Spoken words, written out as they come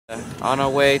On our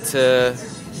way to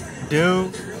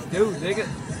Dude, nigga.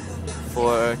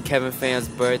 for Kevin Fan's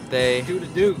birthday. Do, you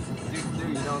know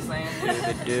what I'm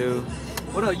saying? Do.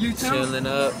 What up, you too? Chilling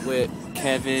up with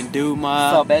Kevin Duma.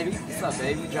 What's up, baby? What's up,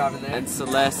 baby? You driving there? And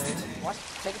Celeste.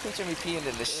 Take a picture of me peeing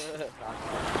in this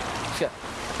shit.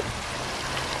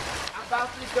 I'm about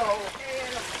to go.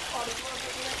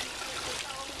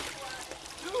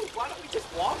 Dude, why don't we just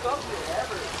walk up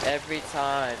there Every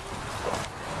time.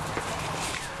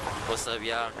 What's up,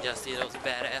 y'all? Y'all see those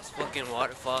badass fucking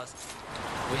waterfalls?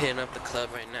 We're hitting up the club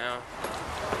right now.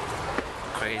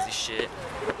 Crazy shit.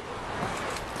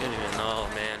 You don't even know,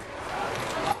 man.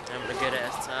 Having a good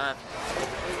ass time.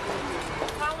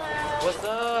 What's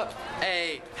up?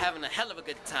 Hey, having a hell of a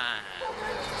good time.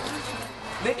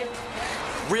 Nigga.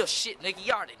 Real shit, nigga.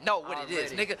 You already know what it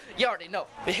is, nigga. You already know.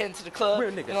 Been heading to the club.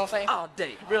 Real nigga. You know what I'm saying? All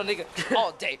day. Real nigga.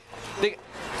 All day. Nigga.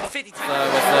 50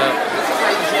 times. What's up?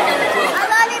 I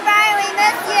love you, Brian. We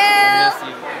miss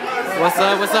you. What's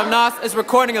up? What's up, Nas? It's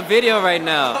recording a video right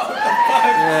now.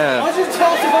 Yeah. Why'd you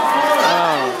tell us about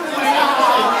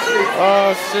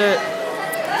Oh shit.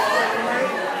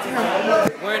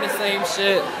 Wearing the same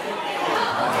shit.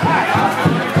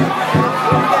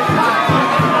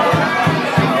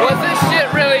 Was this shit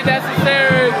really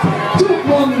necessary?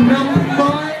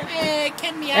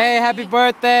 Hey, happy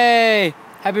birthday!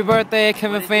 Happy birthday,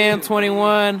 Kevin Fan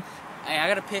 21. Hey, I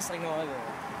gotta piss like no other.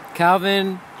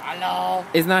 Calvin, I know.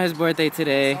 it's not his birthday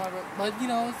today. But you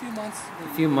know, a few months. A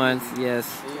few months,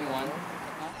 yes.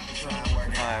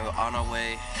 Alright, we're on our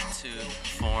way to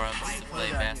Forums to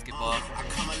play basketball.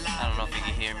 I don't know if you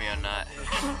can hear me or not,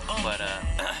 but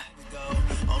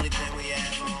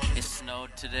it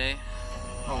snowed today.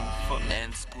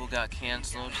 And school got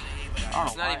canceled.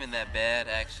 It's not even that bad,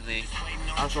 actually.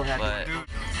 I'm so happy. But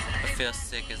I feel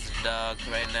sick as a dog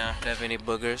right now. Do you have any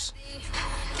boogers?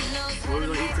 What are we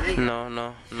gonna eat today?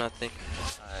 No, nothing.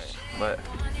 Alright, but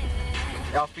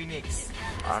Y'all Phoenix.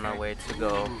 on our way to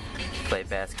go play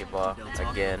basketball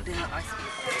again.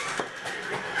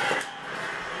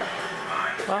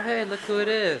 Oh hey, look who it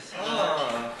is.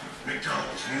 Oh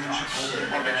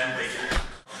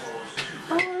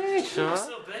hey, Sean. What's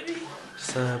up, baby?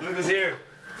 What's up? Look who's here.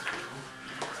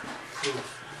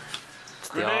 It's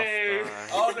the Grenade.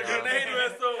 All-Star. Oh, the grenade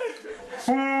whistle.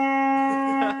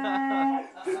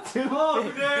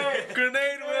 Grenade.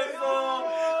 Grenade whistle.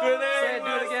 Grenade Say it,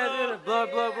 do it again, do it. Blow,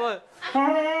 blow, blow.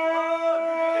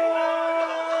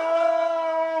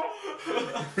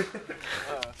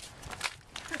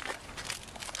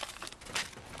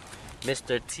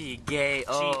 Mr. T gay.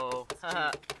 Oh,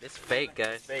 it's fake,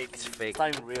 guys. Fake. It's fake. It's not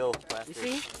even real plastic. You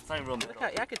see? It's not even real metal.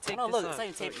 I could take No, this look, off it's not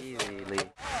even so taped. easily.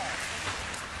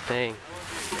 Dang.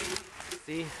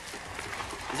 See?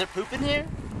 Is there poop in here?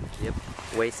 Yep.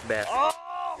 Waste basket. Oh!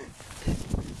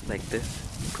 Like this.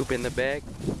 Poop in the bag.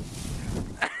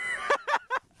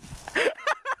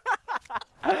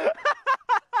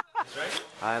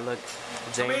 I look.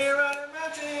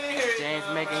 James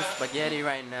making spaghetti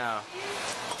right now.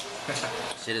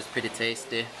 Shit is pretty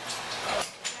tasty.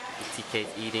 TK's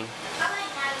eating.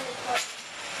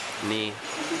 Nene.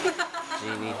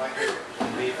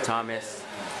 Thomas.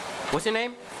 What's your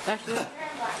name, actually?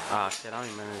 Oh shit, I don't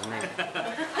even remember his name.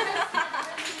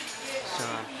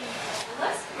 Sean.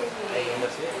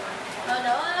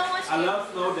 I love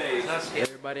snow days.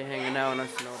 Everybody hanging out on a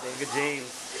snow day. Look at James.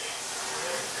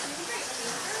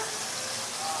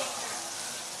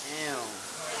 Damn.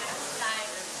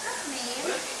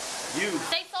 You.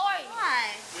 Say sorry.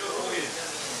 Why?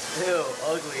 Ew,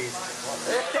 ugly.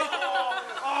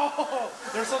 Oh,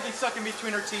 there's something stuck in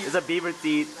between her teeth. It's a beaver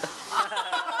teeth.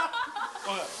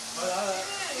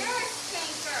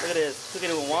 Look at this. Took it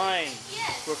with wine.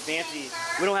 Yes. We're fancy.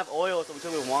 We don't have oil, so we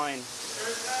took it with wine.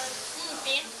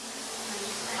 Fancy.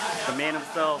 The man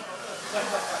himself.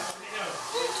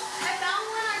 I found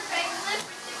one on Craigslist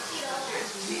for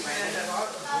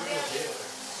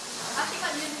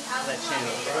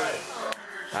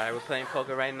 $60. Alright, we're playing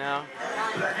poker right now.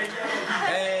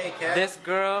 Hey, Kat. This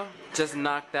girl just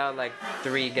knocked out like 2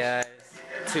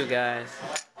 guys.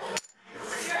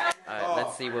 Alright,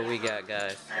 let's see what we got,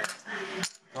 guys.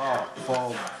 Oh,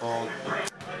 fold.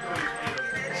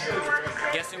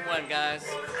 Guess who won, guys?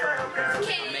 I'm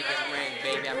making it ring,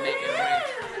 baby. I'm making it ring.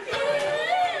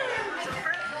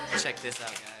 Check this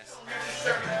out, guys.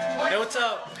 Hey, what's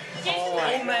up?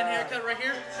 Old man haircut right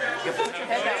here. Put your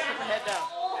head down. Put your head down.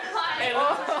 Hey,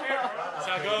 look. That's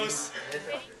how it goes.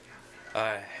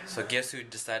 Alright, so guess who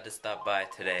decided to stop by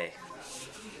today?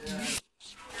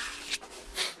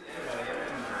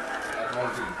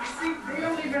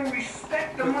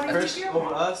 Chris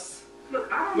over us. We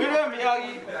there,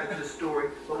 Miyagi.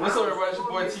 What's up, everybody? It's your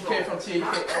boy TK from TK.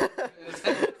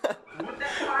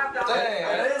 Dang,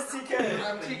 that is TK.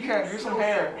 I'm TK. Here's some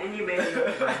hair.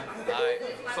 Alright,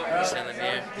 we're chilling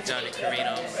here. Johnny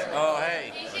Carino. Oh,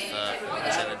 hey. What's up?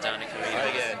 We're chilling Johnny Carino.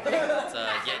 Very good. It's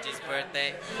Yeji's birthday.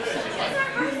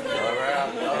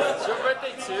 It's your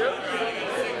birthday too?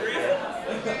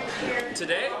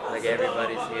 Today? Like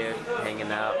everybody's here,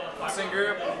 hanging out. Sing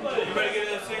group. Everybody get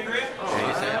in the sing group? Hey,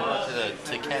 you say hello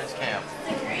to Ken's camp.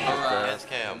 Ken's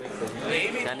camp.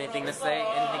 Got anything to say?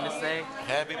 Anything to say?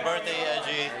 Happy birthday,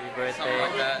 Edgy. Happy birthday. Something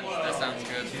like that. That sounds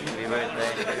good. Happy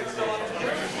birthday.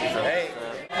 Hey.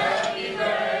 Happy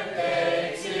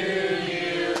birthday to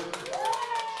you.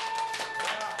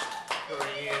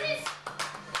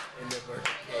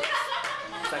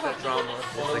 It's like a drama.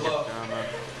 It's like a drama.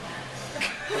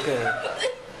 Okay.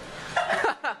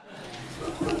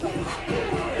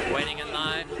 Waiting in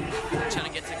line, trying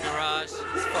to get to garage.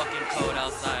 It's fucking cold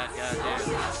outside, goddamn.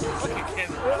 Fucking Ken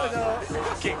vlog.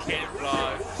 Fucking Ken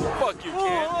vlog. Fuck you,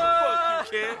 Ken.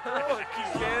 Fuck you, Ken. Fuck you,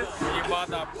 Ken. You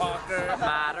motherfucker.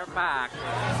 Motherfucker.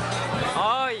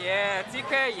 Oh yeah,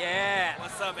 TK, yeah.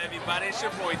 What's up, everybody? It's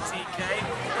your boy TK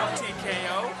from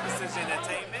TKO. Precision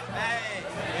Entertainment. Hey.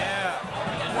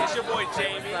 Yeah. It's your boy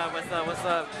Jamie. What's up, what's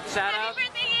up? Shout out. Happy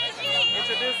birthday, Angie!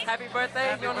 Introduce happy birthday.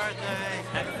 Happy birthday.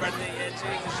 Happy birthday,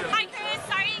 Edgy. Hi, Chris.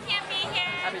 Sorry you can't be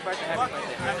here. Happy birthday, happy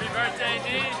birthday. Happy birthday,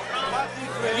 D.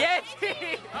 Yeah,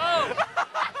 G. Oh!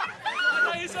 I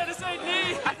thought you said to say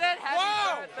D. I said happy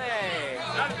Whoa. birthday.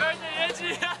 Happy birthday,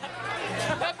 Edgy.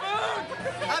 Baboon.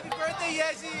 Happy birthday,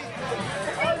 Yeji.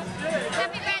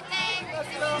 Happy birthday.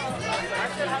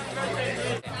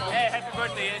 Hey, happy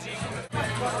birthday, Edgy.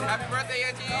 Happy birthday,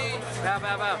 Edgy. Bow,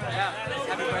 bow, bow. Yeah.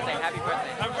 Happy birthday, happy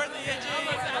birthday. Happy birthday, Edgy.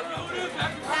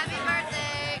 Happy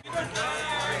birthday.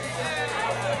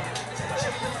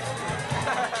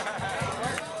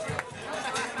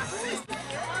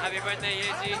 Happy birthday,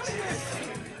 Yeji.